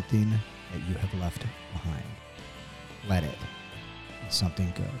is something that you have left behind. Let it be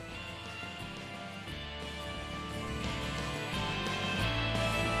something good.